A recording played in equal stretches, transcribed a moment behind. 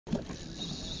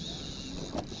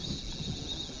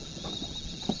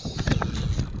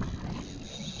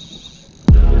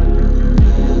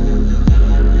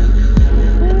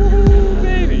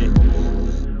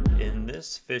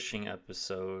fishing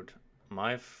episode,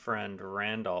 my friend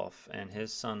Randolph and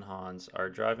his son Hans are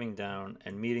driving down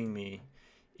and meeting me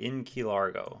in Key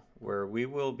Largo, where we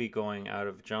will be going out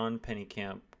of John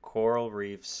Pennekamp Coral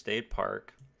Reef State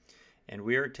Park, and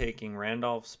we are taking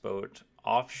Randolph's boat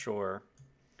offshore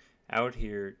out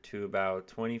here to about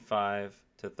 25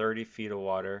 to 30 feet of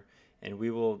water, and we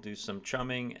will do some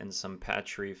chumming and some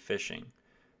patch reef fishing.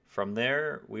 From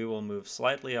there, we will move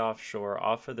slightly offshore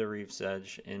off of the reef's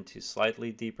edge into slightly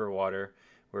deeper water,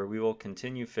 where we will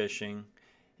continue fishing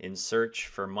in search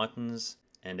for muttons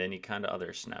and any kind of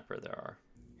other snapper there are.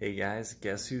 Hey guys,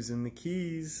 guess who's in the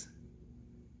Keys?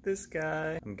 This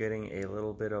guy. I'm getting a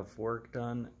little bit of work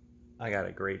done. I got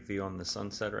a great view on the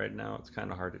sunset right now. It's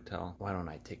kind of hard to tell. Why don't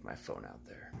I take my phone out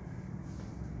there?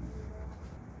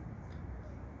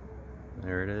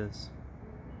 There it is.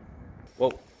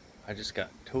 Whoa. I just got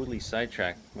totally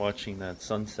sidetracked watching that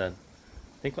sunset.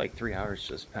 I think like 3 hours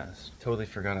just passed. Totally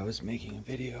forgot I was making a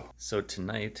video. So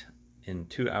tonight, in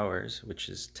 2 hours, which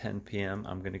is 10 p.m.,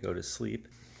 I'm gonna go to sleep.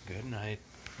 Good night.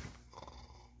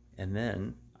 And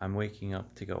then I'm waking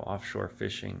up to go offshore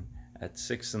fishing at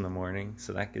 6 in the morning,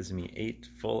 so that gives me 8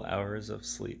 full hours of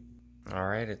sleep. All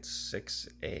right, it's 6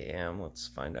 a.m. Let's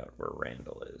find out where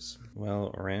Randall is.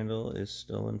 Well, Randall is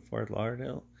still in Fort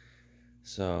Lauderdale,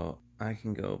 so I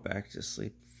can go back to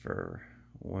sleep for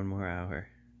 1 more hour.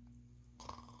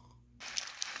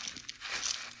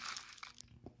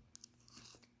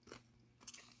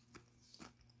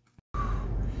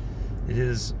 It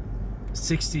is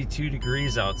 62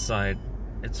 degrees outside.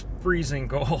 It's freezing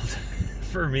cold.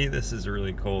 For me, this is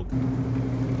really cold.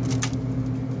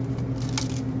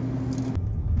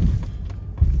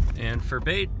 And for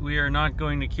bait, we are not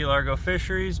going to Key Largo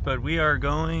Fisheries, but we are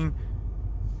going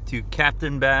to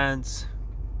Captain Bad's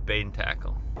Bait and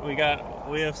Tackle. We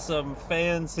have some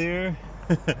fans here.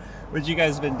 What you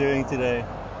guys been doing today?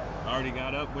 I already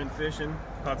got up, went fishing,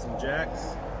 caught some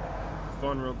jacks.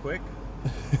 Fun real quick.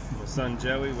 My son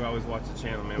Joey, we always watch the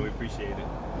channel, man. We appreciate it.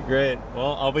 Great.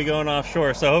 Well, I'll be going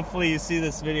offshore, so hopefully you see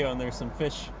this video and there's some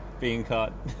fish being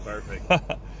caught. Perfect.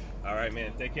 All right,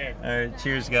 man. Take care. All right.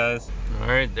 Cheers, guys. All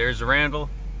right. There's Randall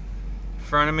in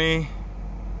front of me.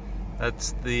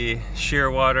 That's the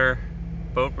shearwater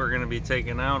boat we're going to be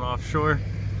taking out offshore.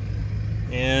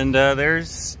 And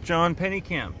there's John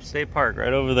Pennekamp State Park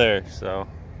right over there. So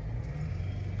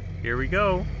here we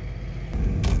go.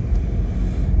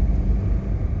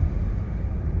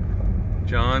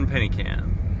 John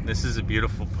Pennekamp. This is a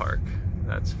beautiful park,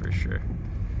 that's for sure.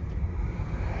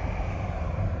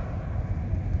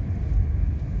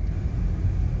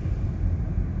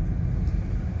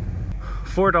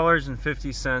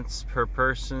 $4.50 per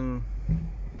person.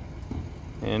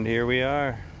 And here we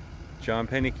are. John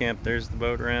Pennekamp, there's the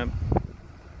boat ramp.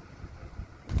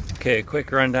 Okay, a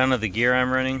quick rundown of the gear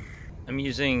I'm running. I'm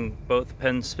using both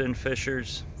Penn Spin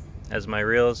Fishers as my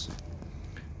reels.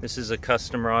 This is a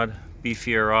custom rod,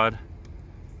 beefier rod,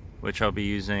 which I'll be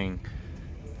using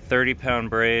 30-pound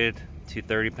braid to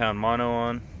 30-pound mono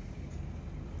on.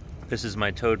 This is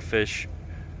my toadfish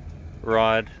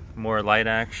rod, more light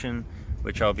action,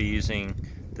 which I'll be using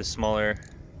the smaller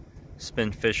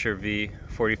Spin Fisher V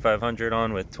 4500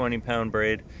 on with 20-pound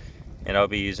braid, and I'll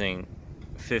be using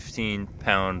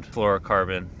 15-pound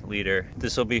fluorocarbon leader.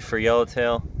 This will be for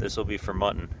yellowtail, this will be for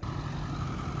mutton.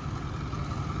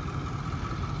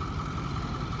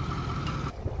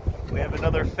 We have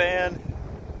another fan.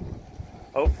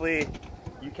 Hopefully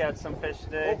you catch some fish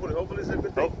today. Hopefully it's a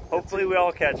good thing. Hopefully we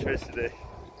all catch fish today.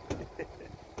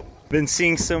 Been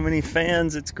seeing so many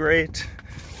fans, it's great.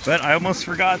 But I almost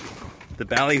forgot the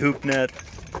ballyhoop net.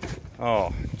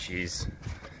 Oh, jeez.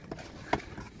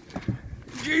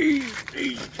 Jeez.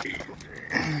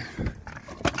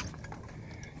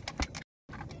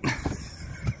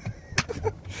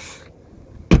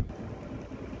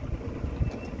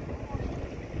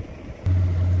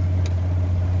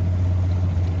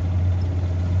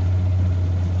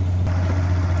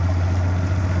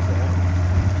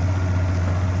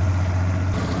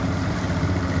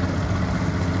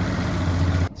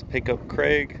 Pick up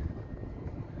Craig.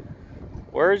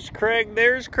 Where's Craig?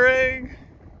 There's Craig.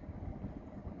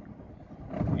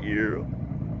 You.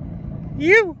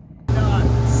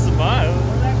 Smile.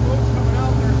 Well, that boat's coming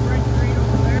out. There's Frank Green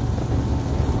over there.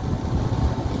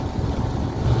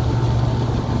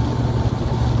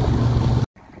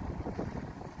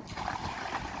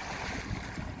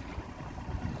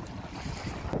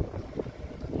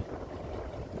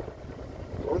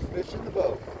 Fourth fish in the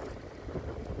boat.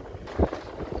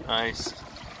 Nice. Is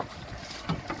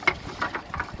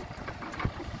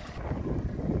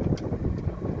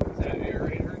that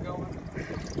aerator going?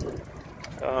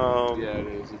 Yeah, it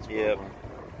is. Yep.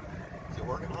 Is it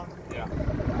working on? Yeah.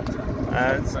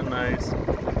 That's a nice.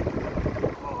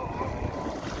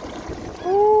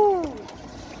 Woo!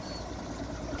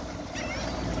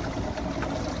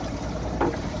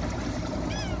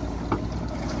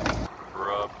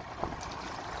 Rub.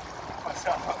 What's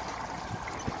up?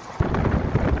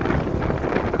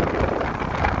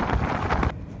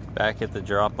 Back at the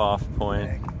drop-off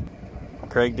point.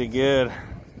 Craig did good.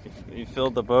 He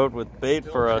filled the boat with bait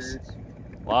for us.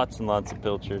 Lots and lots of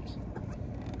pilchards.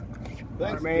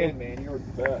 Thanks, man. You were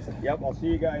the best. Yep, I'll see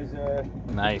you guys.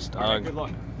 Nice All right, dog. good luck.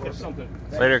 Catch something.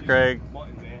 Later, Craig.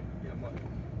 Mutton, man. Yeah,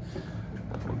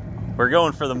 mutton. We're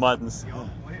going for the muttons.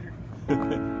 Later.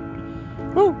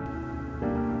 Woo!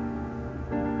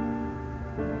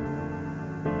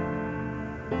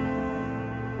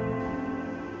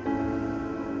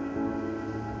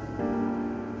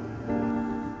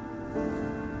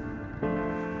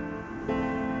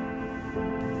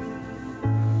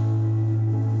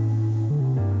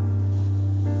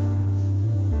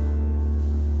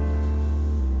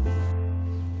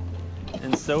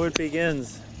 And so it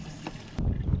begins.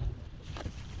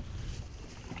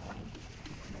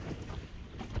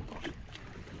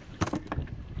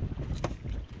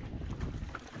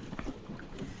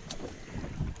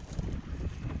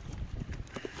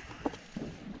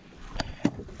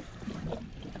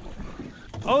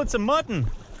 Oh, it's a mutton.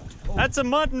 That's a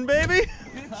mutton, baby.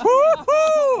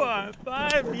 Woo-hoo! High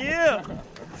five, yeah.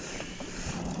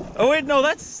 Oh wait, no,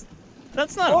 that's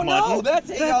not mutton. No, that's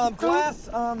a glass.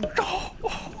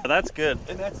 That's good.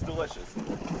 And that's delicious.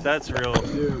 That's real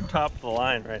top of the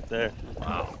line right there.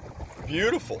 Wow.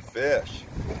 Beautiful fish.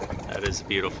 That is a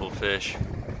beautiful fish.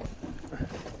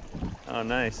 Oh,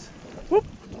 nice. Whoop.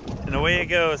 And away it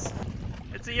goes.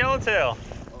 It's a yellowtail.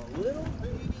 A little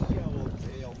baby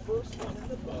yellowtail. First one in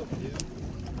the boat, dude.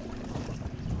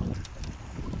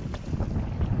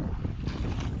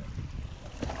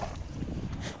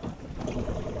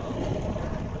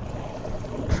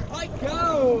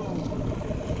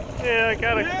 Yeah, I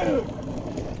got it.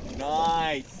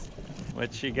 Nice.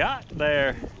 What you got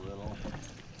there? Little.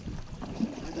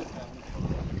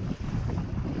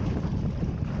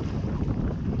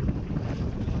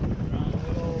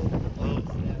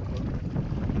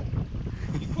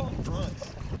 You call them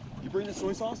fronts. You bring the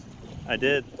soy sauce? I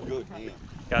did. Good man.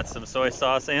 Got some soy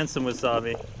sauce and some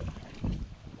wasabi.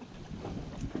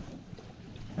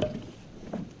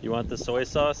 You want the soy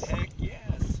sauce? Heck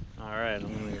yes. All right, I'm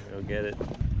gonna go get it.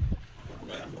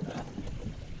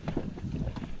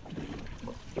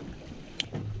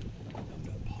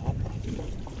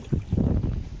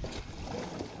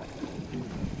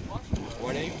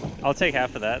 I'll take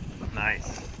half of that.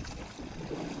 Nice.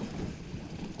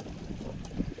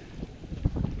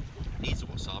 Need some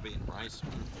wasabi and rice.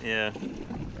 Yeah.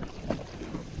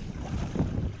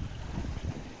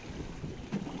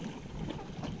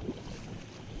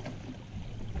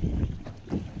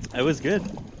 It was good.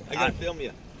 I gotta film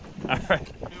you. All right.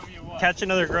 Catch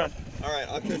another grunt. All right,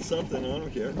 I'll catch something. I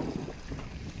don't care.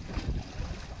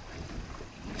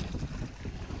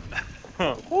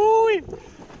 Woo-wee.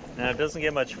 Now it doesn't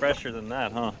get much fresher than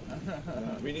that, huh?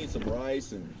 We need some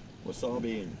rice and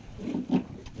wasabi and.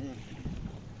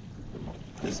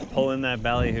 Just pull in that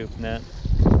ballyhoop net.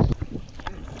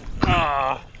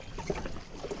 Ah.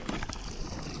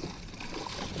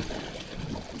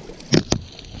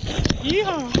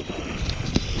 Yeah.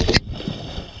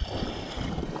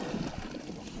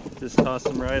 Just toss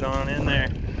them right on in there.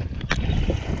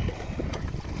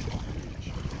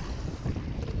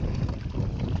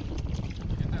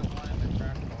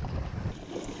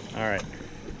 All right.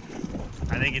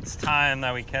 I think it's time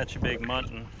that we catch a big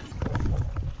mutton.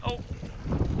 Oh.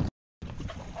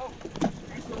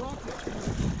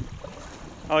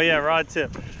 Oh yeah, rod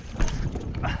tip. There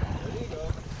you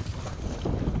go.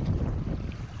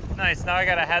 Nice. Now I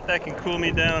got a hat that can cool me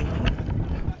down.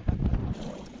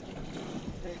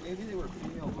 Hey, maybe they were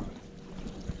female ones.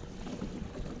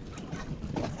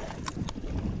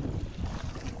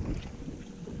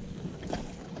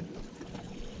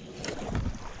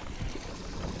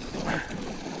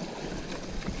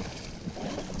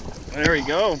 There we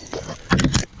go.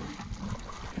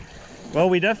 Well,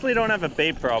 we definitely don't have a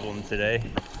bait problem today.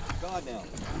 God now.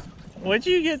 What'd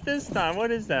you get this time?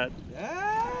 What is that?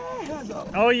 Yeah.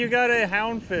 Oh, you got a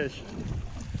houndfish.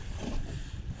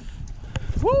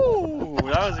 Woo!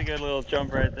 That was a good little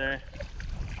jump right there.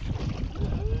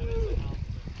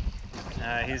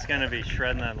 He's gonna be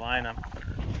shredding that line up.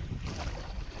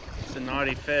 It's a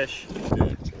naughty fish.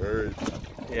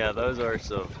 Yeah, those are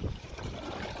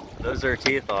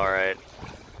teeth, all right.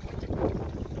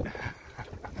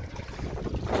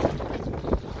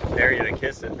 dare you to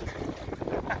kiss it.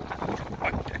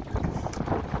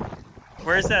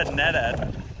 Where's that net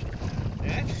at?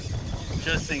 Net?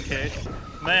 Just in case.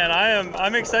 Man,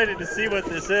 I'm excited to see what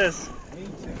this is. Me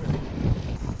too.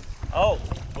 Oh,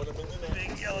 Put 'em in the net.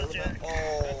 big yellow jack.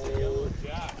 Oh, That's a yellow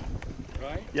jack,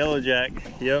 right? Yellow jack.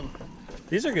 Yep.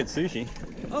 These are good sushi.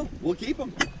 oh, we'll keep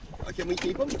them. Can we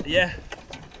keep them? Yeah.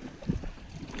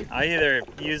 I either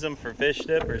use them for fish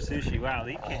dip or sushi. Wow,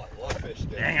 these Oh, can't. I love fish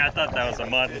dip. Dang, I thought that was a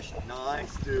mud. Fish.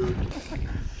 Nice, dude.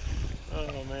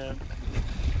 Oh man.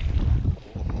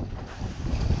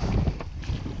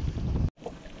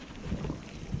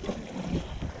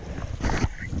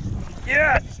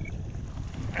 Yes!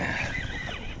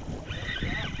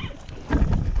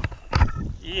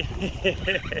 Yeah.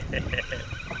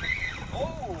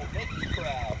 Oh, baby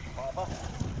crab, Papa.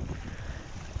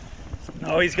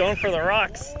 Oh, he's going for the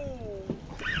rocks.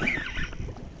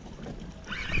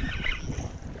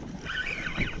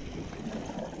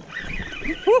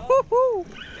 Woo-hoo-hoo.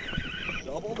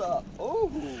 Doubled up.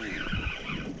 Oh.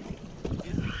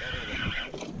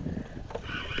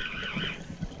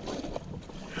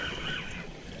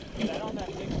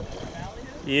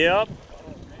 Yep.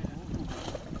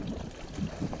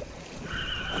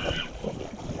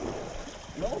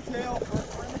 Yellowtail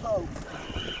for the boat.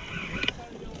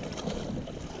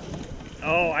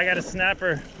 Oh, I got a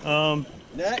snapper.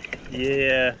 Net?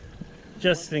 Yeah,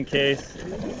 just in case.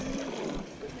 You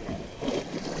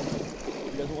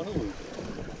guys want to lose?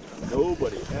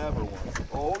 Nobody ever wants.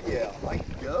 Oh yeah, I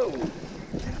go,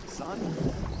 son.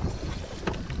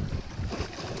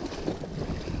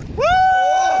 Woo!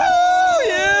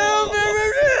 Yeah,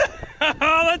 baby!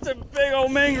 Oh, that's a big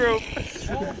old mangrove.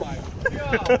 Oh my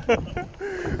god!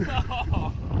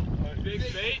 Oh, big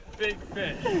bait, big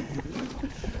fish.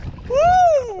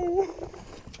 Woo!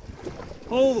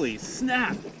 Holy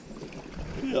snap!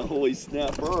 Yeah, holy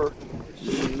snapper.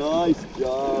 Nice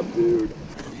job, dude.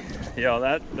 Yo,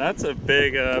 that's a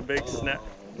big big snap.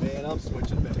 Oh, man, I'm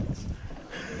switching baits.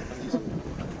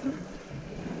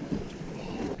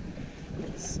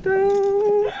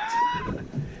 Stoked.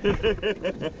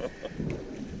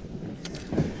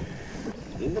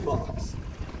 In the box.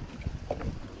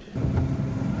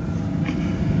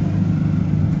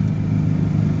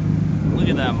 Look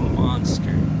at that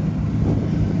monster.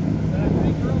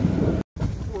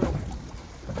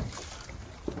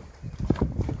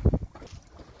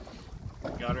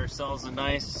 Got ourselves a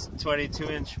nice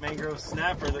 22-inch mangrove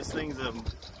snapper. This thing's a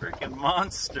freaking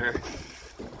monster.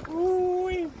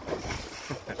 Ooh-wee.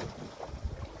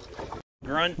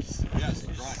 Grunts. Yes,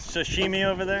 right. Sashimi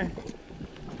over there.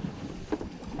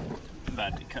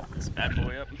 About to cut this bad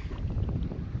boy up.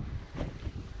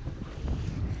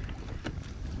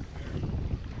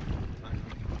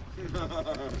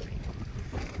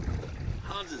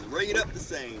 Hans is right up the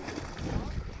same.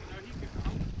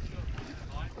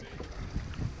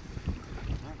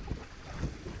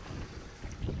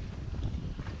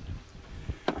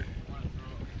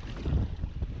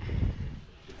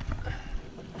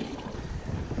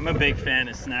 I'm a big fan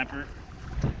of snapper.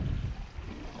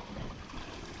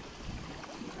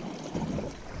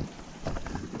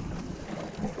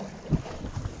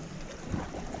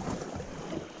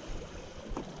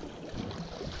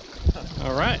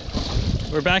 All right,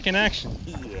 we're back in action.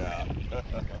 Yeah.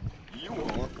 You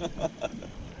won't.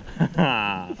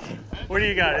 What do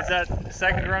you got? Is that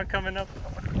second run coming up?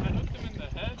 I hooked him in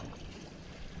the head.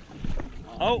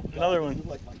 Oh, another one.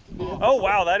 Oh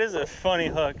wow, that is a funny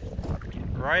hook.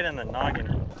 Right in the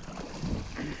noggin.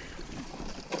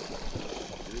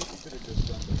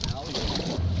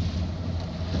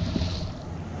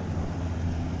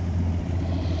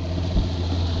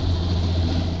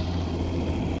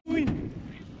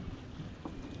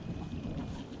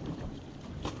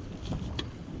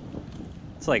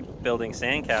 It's like building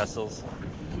sandcastles.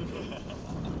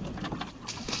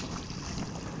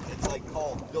 It's like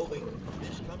called building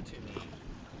fish come to me.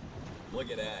 Look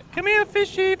at that. Come here,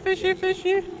 fishy, fishy,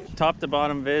 fishy. Top to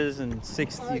bottom viz and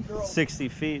 60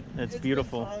 feet. It's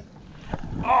beautiful.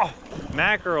 Oh,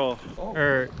 mackerel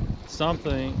or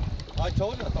something. I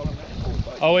told you I thought it was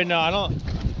cool. Oh wait, no, I don't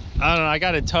know. I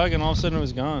got a tug and all of a sudden it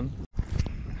was gone.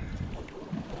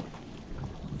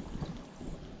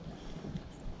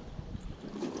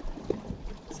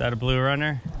 Is that a blue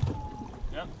runner?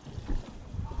 Yep.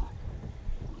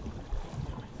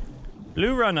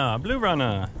 Blue runner, blue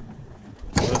runner.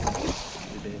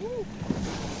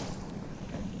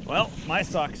 Well, my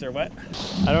socks are wet.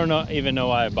 I don't even know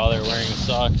why I bother wearing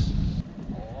socks.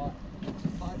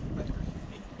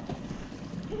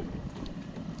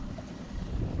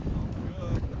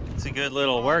 It's a good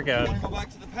little workout. You want to go back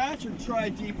to the patch or try a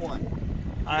deep one?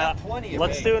 got plenty of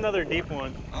let's bait. do another deep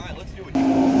one. All right, let's do it.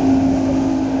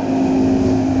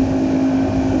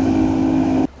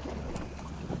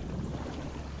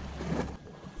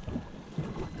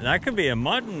 That could be a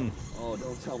mutton. Oh,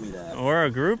 don't tell me that. Or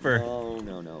a grouper. Oh,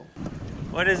 no, no.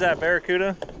 What is that,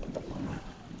 barracuda?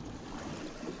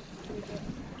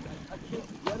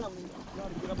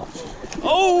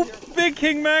 Oh, big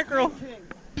king mackerel.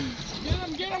 Get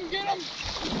him, get him, get him!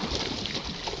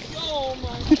 Oh my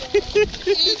god!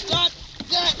 He's not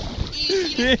that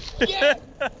easy to get!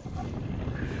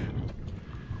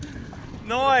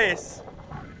 Nice.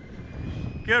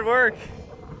 Good work.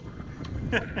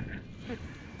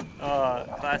 Oh,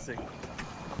 classic.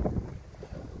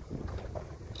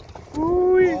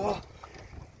 Ooh. Oh.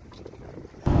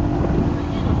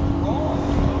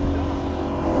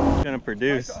 Gonna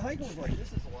produce. Heiko was like,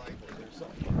 this is lively. There's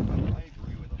something. I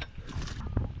agree with him.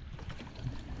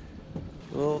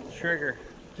 Little trigger.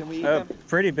 Can we eat A them?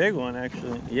 pretty big one,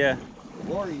 actually. Yeah.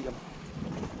 Or eat them.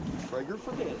 Trigger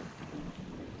for dinner.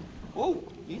 Oh,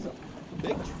 he's a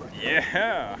big trigger.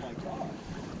 Yeah. Oh my god.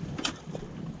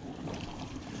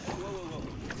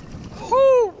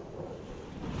 Woo!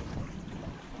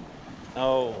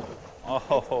 Oh.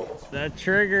 Oh. That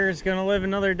trigger is gonna live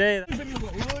another day. Where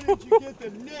did you get the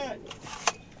net?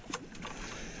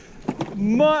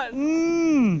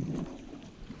 Mutton!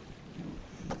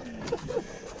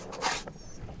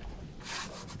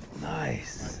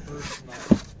 Nice.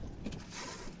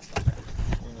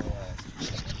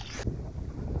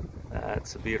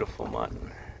 That's a beautiful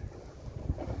mutton.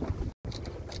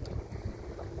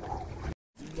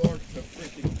 Marked the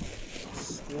freaking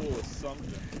school of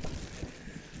something.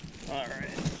 Alright.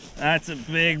 That's a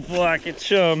big block of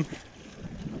chum.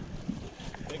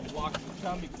 Big blocks of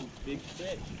chum equals big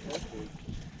fish. Hopefully.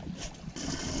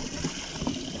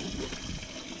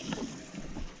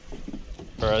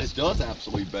 It does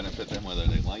absolutely benefit them whether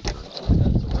they like it or not.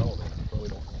 That's irrelevant.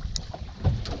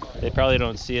 They probably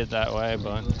don't see it that way,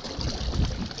 but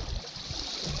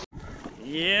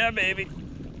yeah, baby.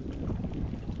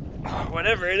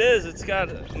 Whatever it is, it's got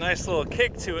a nice little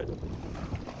kick to it.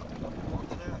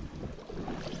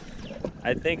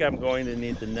 I think I'm going to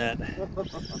need the net. It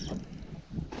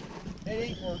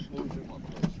ain't worth losing one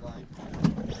place, right?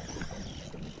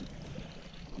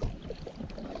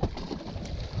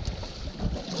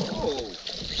 Oh.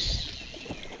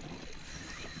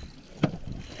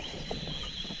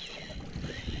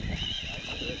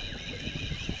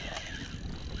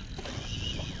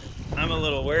 I'm a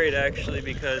little worried actually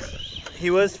because he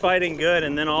was fighting good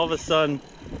and then all of a sudden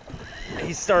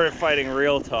he started fighting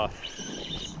real tough.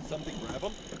 Something grab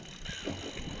him?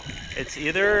 It's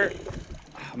either,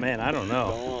 oh, man, I don't know.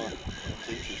 Go on.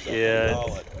 Teach yourself. Yeah.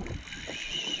 Call it.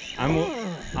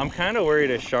 I'm kind of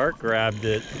worried a shark grabbed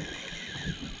it.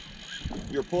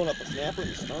 You're pulling up a snapper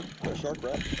and the shark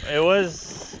grabbed it? It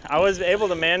was, I was able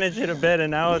to manage it a bit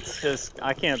and now it's just,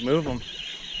 I can't move him.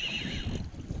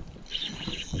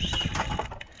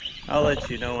 I'll let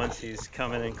you know once he's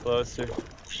coming in closer.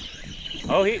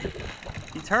 Oh, he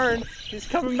turned. He's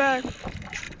coming back.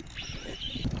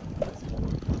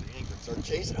 Start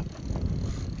chasing him.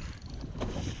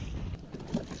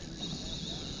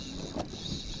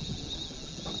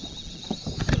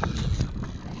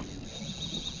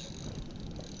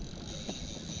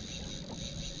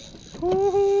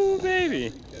 Woohoo,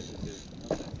 baby.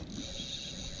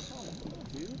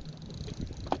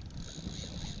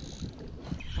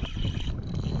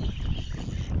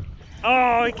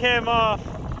 Oh, he came off.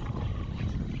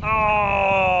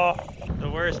 Oh, the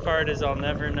worst part is I'll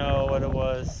never know what it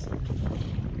was.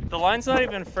 The line's not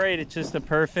even frayed, it's just a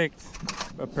perfect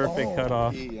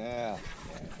cutoff. Yeah.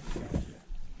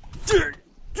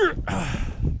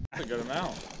 A good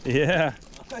amount. Yeah.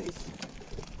 Nice.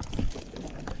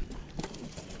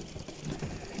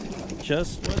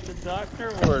 Just what the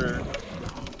doctor ordered.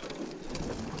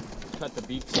 Cut the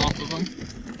beaks off of them.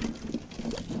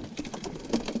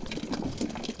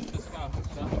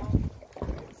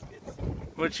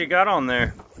 What you got on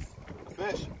there?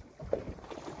 Fish.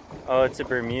 Oh, it's a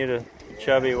Bermuda.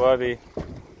 Chubby wubby.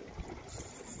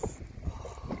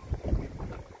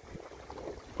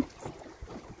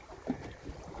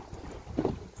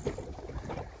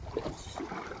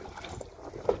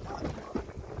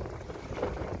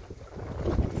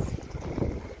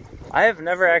 I have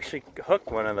never actually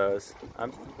hooked one of those.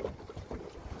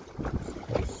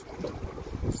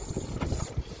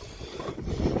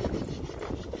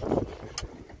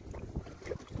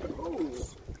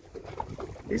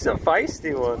 He's a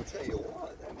feisty one. I'll tell you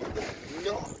what, that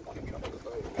means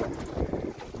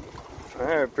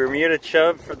Alright, Bermuda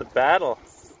chub for the battle.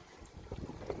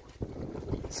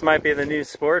 This might be the new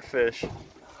sport fish.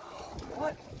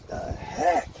 What the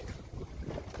heck?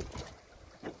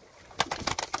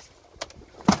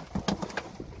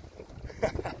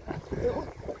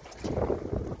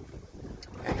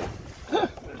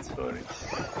 That's funny.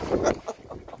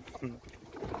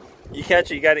 You catch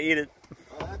it, you gotta eat it.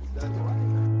 That's right.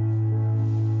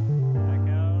 Back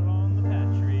out on the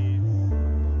patch reefs.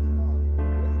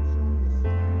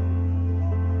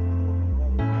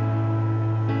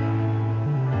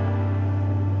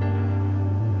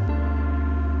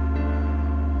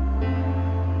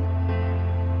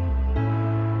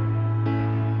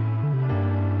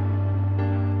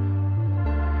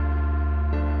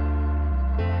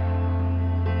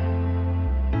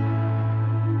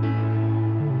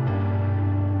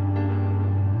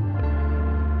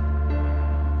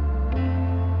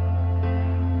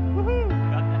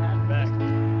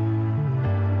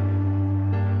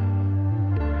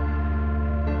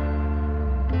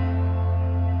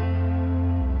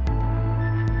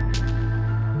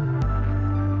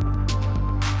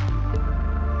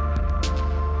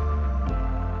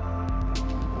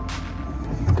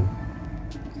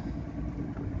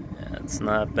 It's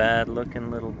not bad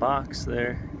looking little box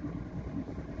there.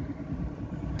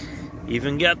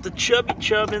 Even got the chubby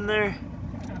chub in there.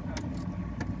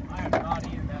 I am not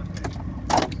eating that fish.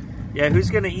 Yeah, who's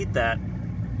gonna eat that?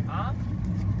 Huh?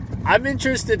 I'm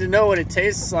interested to know what it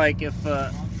tastes like. If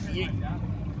I'm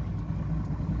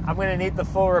gonna need the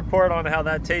full report on how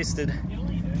that tasted.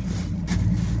 You'll eat it.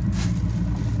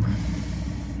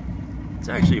 It's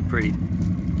actually a pretty.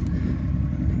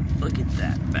 Look at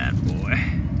that bad boy.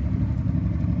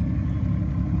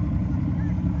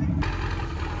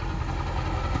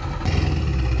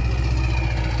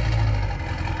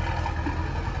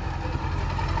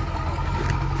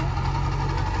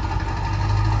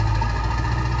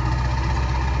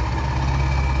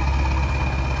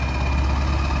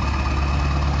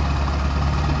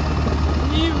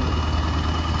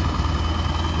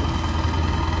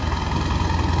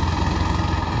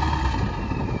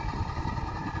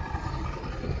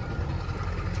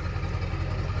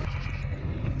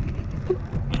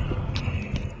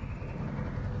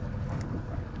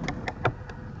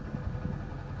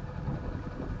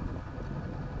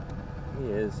 He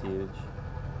is huge.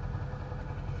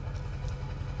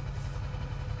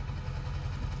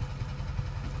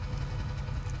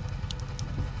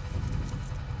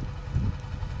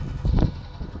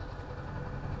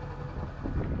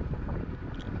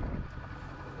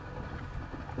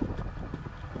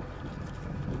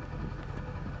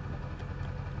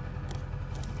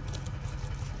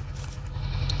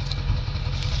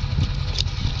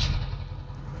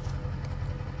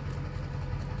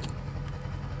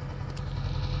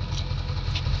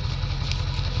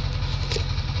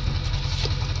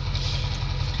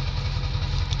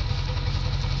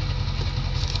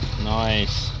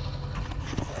 Nice.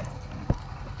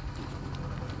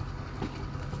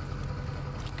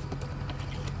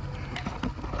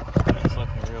 It's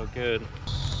looking real good.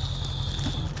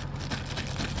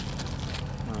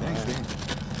 Thanks, Dan.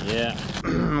 Yeah.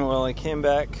 Well, I came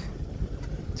back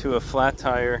to a flat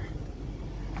tire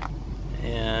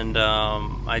and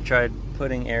I tried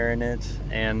putting air in it,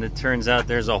 and it turns out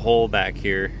there's a hole back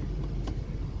here.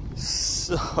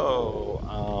 So,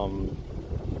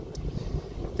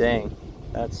 dang,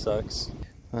 that sucks.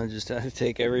 I just had to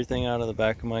take everything out of the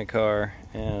back of my car,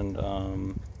 and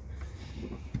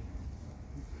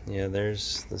yeah,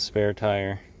 there's the spare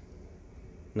tire.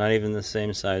 Not even the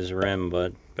same size rim,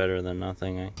 but better than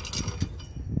nothing, eh?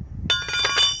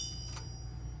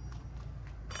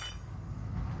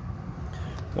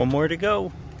 One more to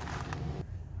go.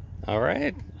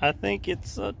 Alright, I think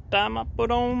it's time I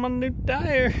put on my new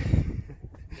tire.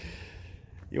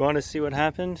 You want to see what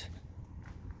happened?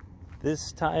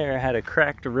 This tire had a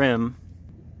cracked rim.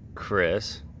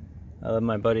 Chris, I let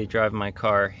my buddy drive my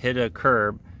car, hit a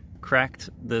curb, cracked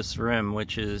this rim,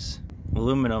 which is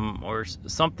aluminum or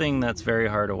something that's very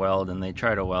hard to weld, and they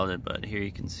try to weld it, but here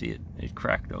you can see it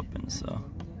cracked open, so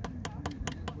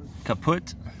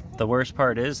kaput. The worst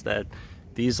part is that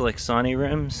these Lexani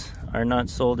rims are not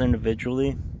sold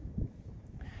individually,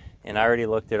 and I already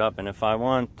looked it up, and if I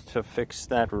want to fix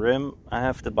that rim, I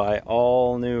have to buy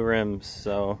all new rims,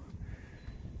 so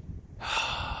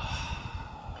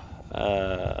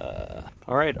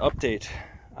alright, update.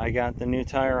 I got the new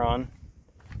tire on,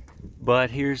 but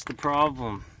here's the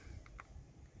problem.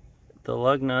 The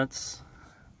lug nuts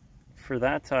for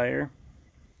that tire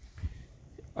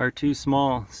are too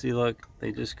small. See, look,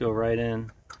 they just go right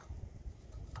in.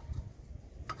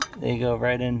 They go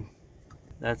right in.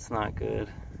 That's not good.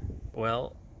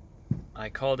 Well, I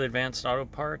called Advanced Auto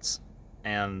Parts,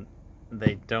 and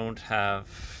they don't have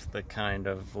the kind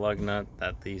of lug nut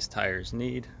that these tires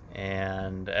need.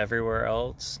 And everywhere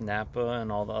else, Napa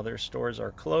and all the other stores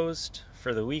are closed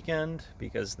for the weekend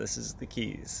because this is the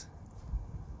Keys.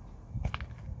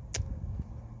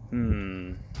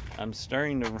 I'm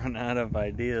starting to run out of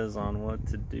ideas on what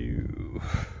to do.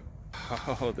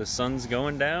 Oh, the sun's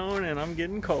going down and I'm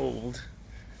getting cold.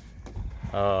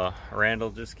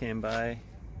 Randall just came by,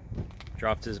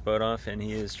 dropped his boat off, and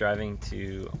he is driving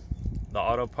to the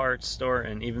auto parts store,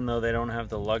 and even though they don't have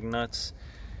the lug nuts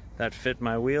that fit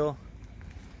my wheel,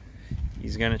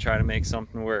 he's gonna try to make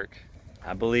something work.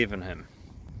 I believe in him.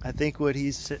 I think what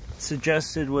he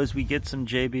suggested was we get some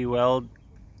JB Weld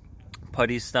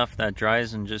putty stuff that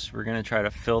dries, and we're gonna try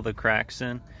to fill the cracks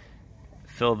in,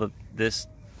 fill this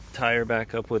tire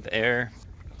back up with air.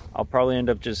 I'll probably end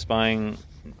up just buying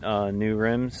new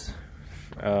rims,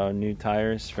 new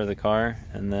tires for the car,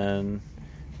 and then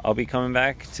I'll be coming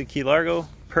back to Key Largo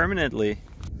permanently.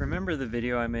 Remember the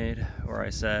video I made where I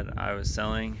said I was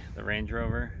selling the Range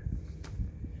Rover?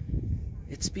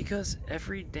 It's because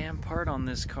every damn part on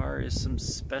this car is some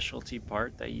specialty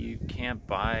part that you can't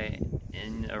buy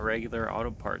in a regular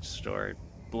auto parts store. It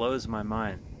blows my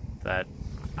mind that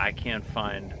I can't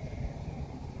find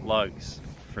lugs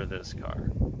for this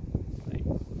car.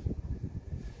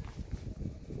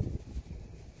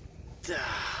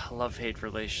 Love-hate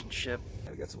relationship.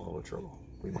 I got some oil trouble.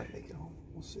 We might make it home.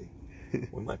 We'll see.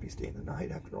 We might be staying the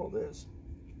night after all this.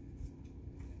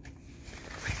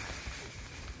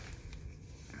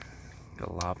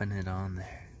 Globbing it on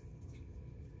there.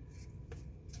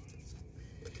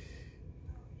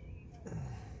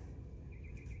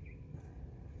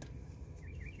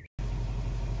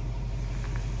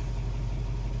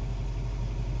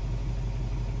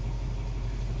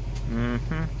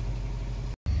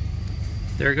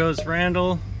 There goes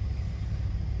Randall.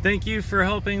 Thank you for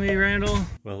helping me, Randall.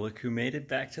 Well, look who made it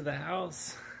back to the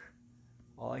house.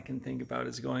 All I can think about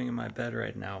is going in my bed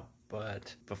right now.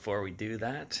 But before we do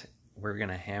that, we're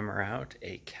gonna hammer out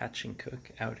a catch and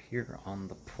cook out here on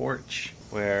the porch,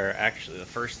 where actually the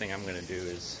first thing I'm gonna do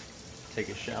is take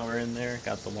a shower in there.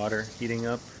 Got the water heating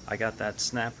up. I got that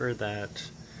snapper that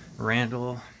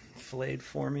Randall filleted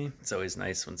for me. It's always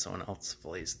nice when someone else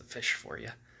fillets the fish for you.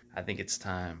 I think it's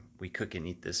time we cook and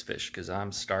eat this fish because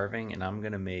I'm starving, and I'm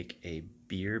gonna make a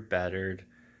beer battered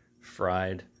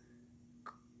fried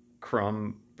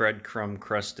breadcrumb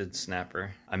crusted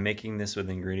snapper. I'm making this with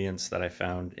ingredients that I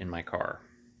found in my car,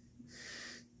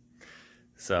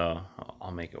 so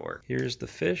I'll make it work. Here's the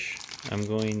fish. I'm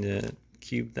going to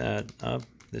cube that up.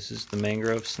 This is the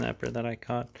mangrove snapper that I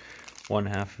caught,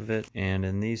 1/2 of it. And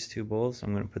in these two bowls,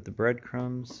 I'm going to put the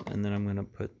breadcrumbs, and then I'm going to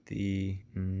put the,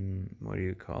 what do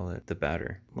you call it? The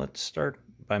batter. Let's start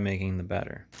by making the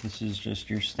batter. This is just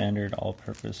your standard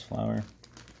all-purpose flour.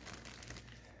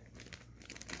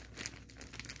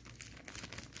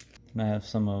 And I have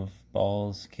some of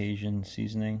Ball's Cajun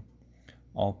seasoning,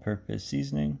 all-purpose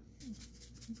seasoning.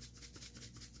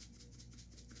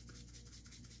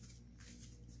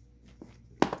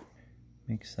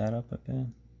 Mix that up a bit.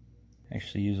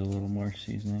 Actually use a little more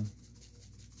seasoning.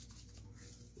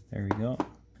 There we go.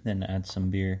 Then add some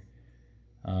beer.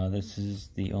 This is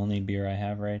the only beer I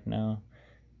have right now.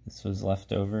 This was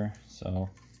left over, so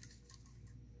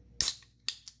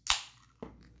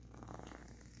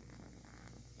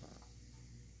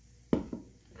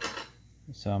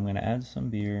I'm going to add some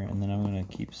beer, and then I'm going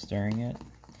to keep stirring it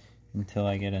until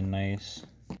I get a nice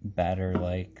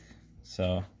batter-like,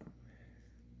 so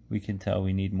we can tell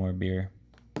we need more beer.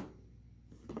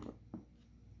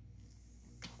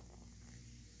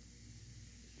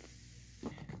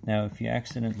 Now, if you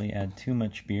accidentally add too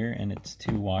much beer and it's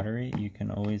too watery, you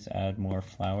can always add more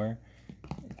flour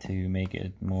to make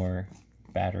it more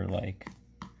batter-like.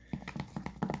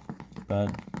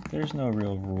 But there's no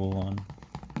real rule on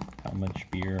how much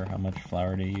beer or how much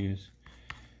flour to use.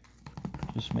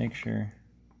 Just make sure.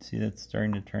 See, that's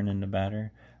starting to turn into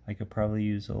batter. I could probably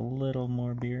use a little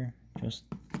more beer,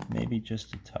 maybe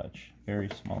just a touch, very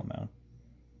small amount.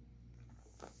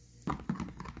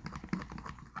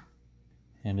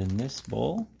 And in this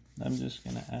bowl, I'm just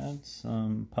gonna add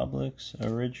some Publix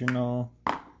original,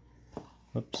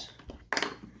 whoops,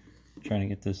 trying to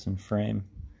get this in frame,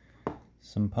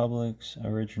 some Publix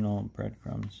original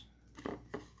breadcrumbs.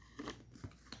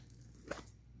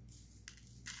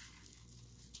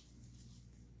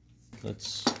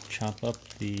 Let's chop up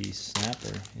the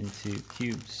snapper into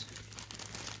cubes.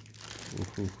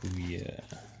 Ooh, yeah.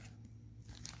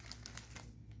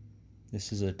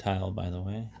 This is a tile, by the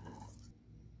way.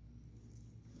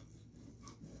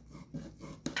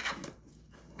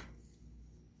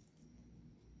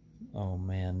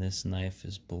 this knife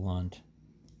is blunt.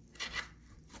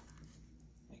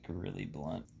 Like really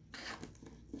blunt.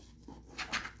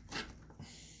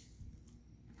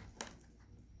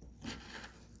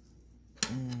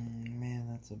 Man,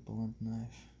 that's a blunt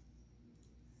knife.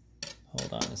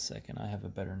 Hold on a second, I have a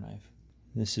better knife.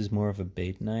 This is more of a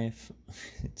bait knife.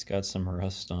 It's got some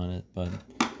rust on it, but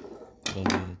it'll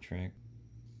do the trick.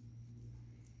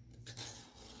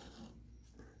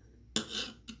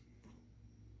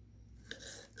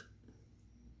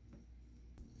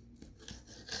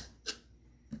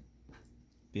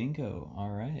 Bingo, all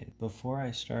right. Before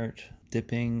I start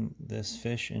dipping this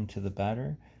fish into the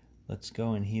batter, let's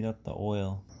go and heat up the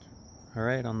oil. All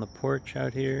right, on the porch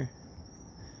out here,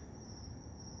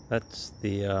 that's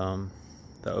the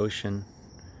ocean.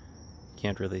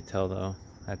 Can't really tell though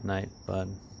at night, but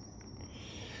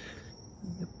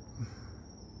yep.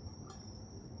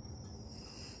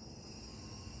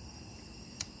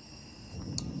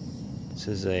 This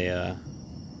is a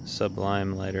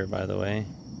Sublime lighter, by the way.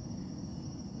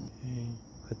 Okay,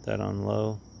 put that on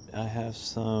low. I have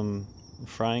some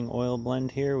frying oil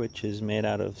blend here, which is made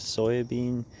out of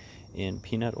soybean and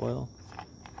peanut oil,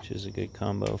 which is a good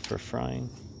combo for frying.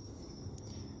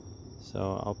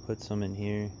 So I'll put some in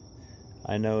here.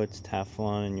 I know it's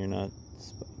Teflon and you're not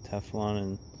Teflon,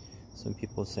 and some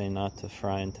people say not to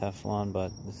fry in Teflon,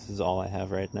 but this is all I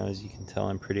have right now. As you can tell,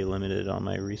 I'm pretty limited on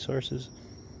my resources.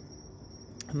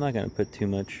 I'm not going to put too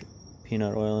much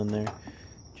peanut oil in there,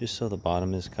 just so the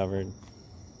bottom is covered.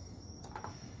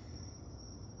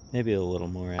 Maybe a little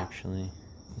more actually,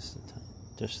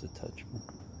 just a touch more.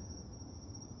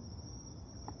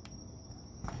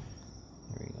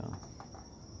 There we go.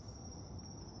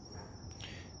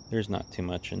 There's not too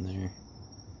much in there,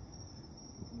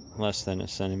 less than a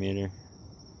centimeter.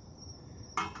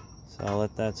 So I'll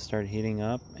let that start heating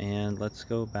up and let's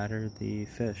go batter the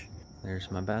fish.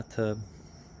 There's my bathtub,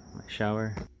 my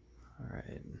shower. All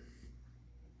right.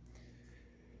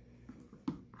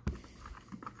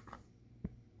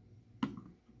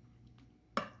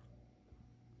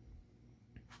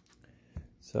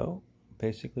 So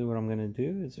basically what I'm going to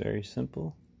do is very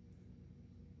simple.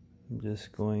 I'm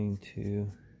just going to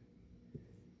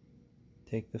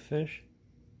take the fish,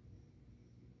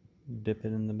 dip it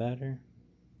in the batter,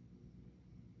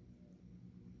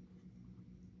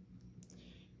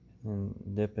 and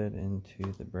dip it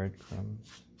into the breadcrumbs.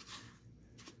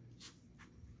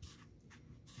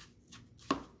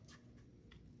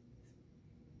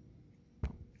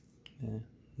 Yeah,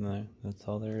 no, that's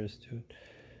all there is to it.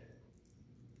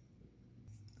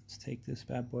 Let's take this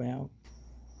bad boy out.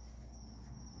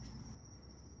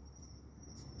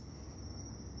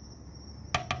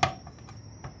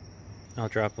 I'll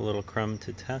drop a little crumb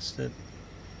to test it.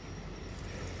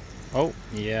 Oh,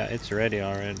 yeah, it's ready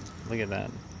already. Look at that.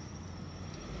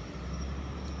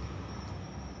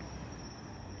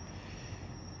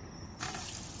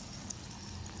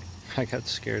 I got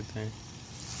scared there.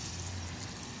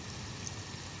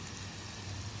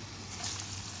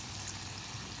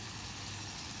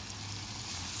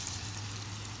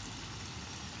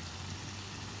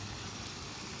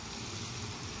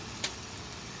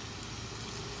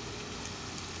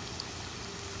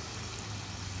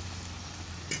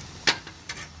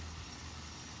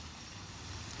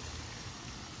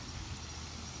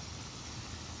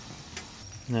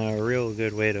 Now, a real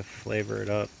good way to flavor it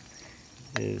up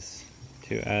is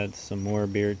to add some more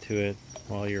beer to it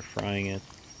while you're frying it.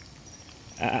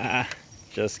 Ah,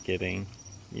 just kidding.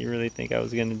 You really think I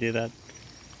was gonna do that?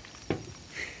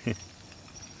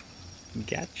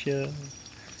 Gotcha.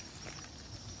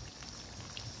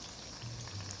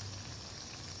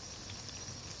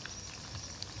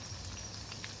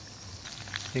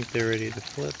 I think they're ready to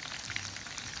flip.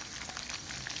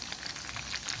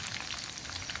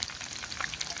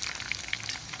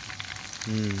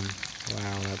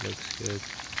 Wow, that looks good.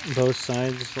 Both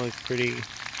sides look pretty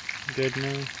good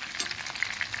now.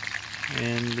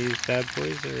 And these bad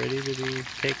boys are ready to be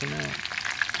taken out.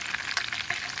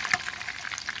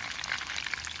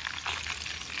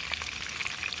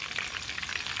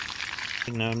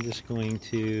 Now I'm just going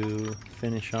to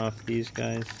finish off these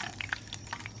guys.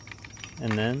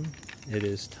 And then it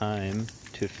is time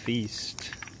to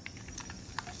feast,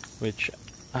 which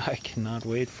I cannot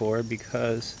wait for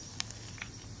because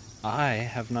I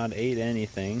have not ate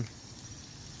anything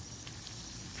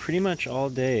pretty much all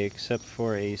day except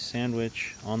for a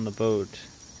sandwich on the boat,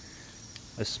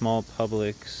 a small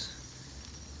Publix,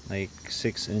 like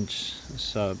 6-inch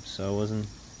sub, so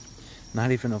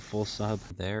Not even a full sub.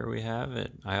 There we have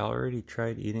it. I already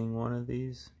tried eating one of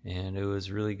these and it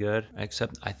was really good,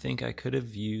 except I think I could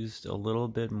have used a little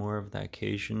bit more of that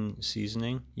Cajun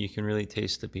seasoning. You can really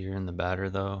taste the beer in the batter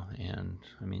though, and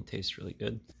I mean, it tastes really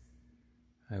good.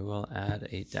 I will add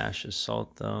a dash of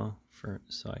salt though,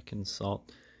 so I can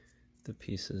salt the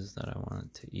pieces that I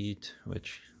wanted to eat,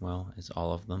 which, well, is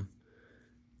all of them.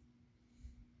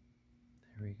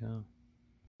 There we go.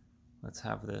 Let's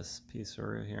have this piece of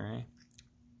roux here, eh?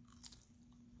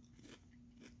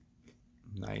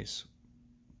 Nice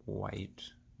white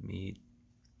meat.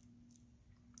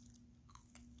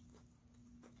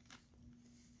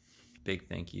 Big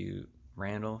thank you,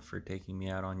 Randall, for taking me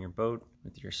out on your boat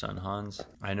with your son Hans.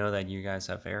 I know that you guys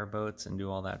have airboats and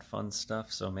do all that fun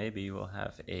stuff, so maybe we'll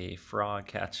have a frog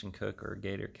catch and cook or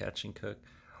gator catch and cook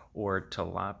or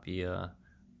tilapia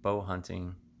bow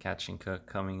hunting catch and cook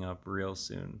coming up real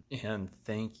soon. And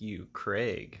thank you,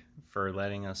 Craig, for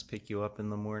letting us pick you up in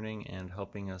the morning and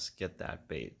helping us get that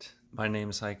bait. My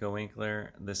name is Heiko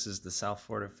Winkler. This is the South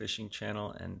Florida Fishing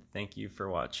Channel, and thank you for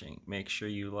watching. Make sure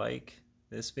you like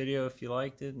this video if you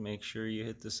liked it. Make sure you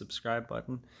hit the subscribe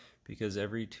button, because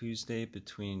every Tuesday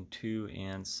between 2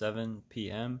 and 7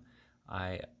 p.m.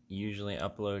 I usually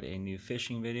upload a new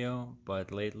fishing video,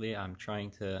 but lately I'm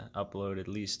trying to upload at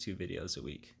least 2 videos a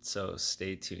week. So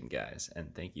stay tuned, guys,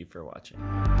 and thank you for watching.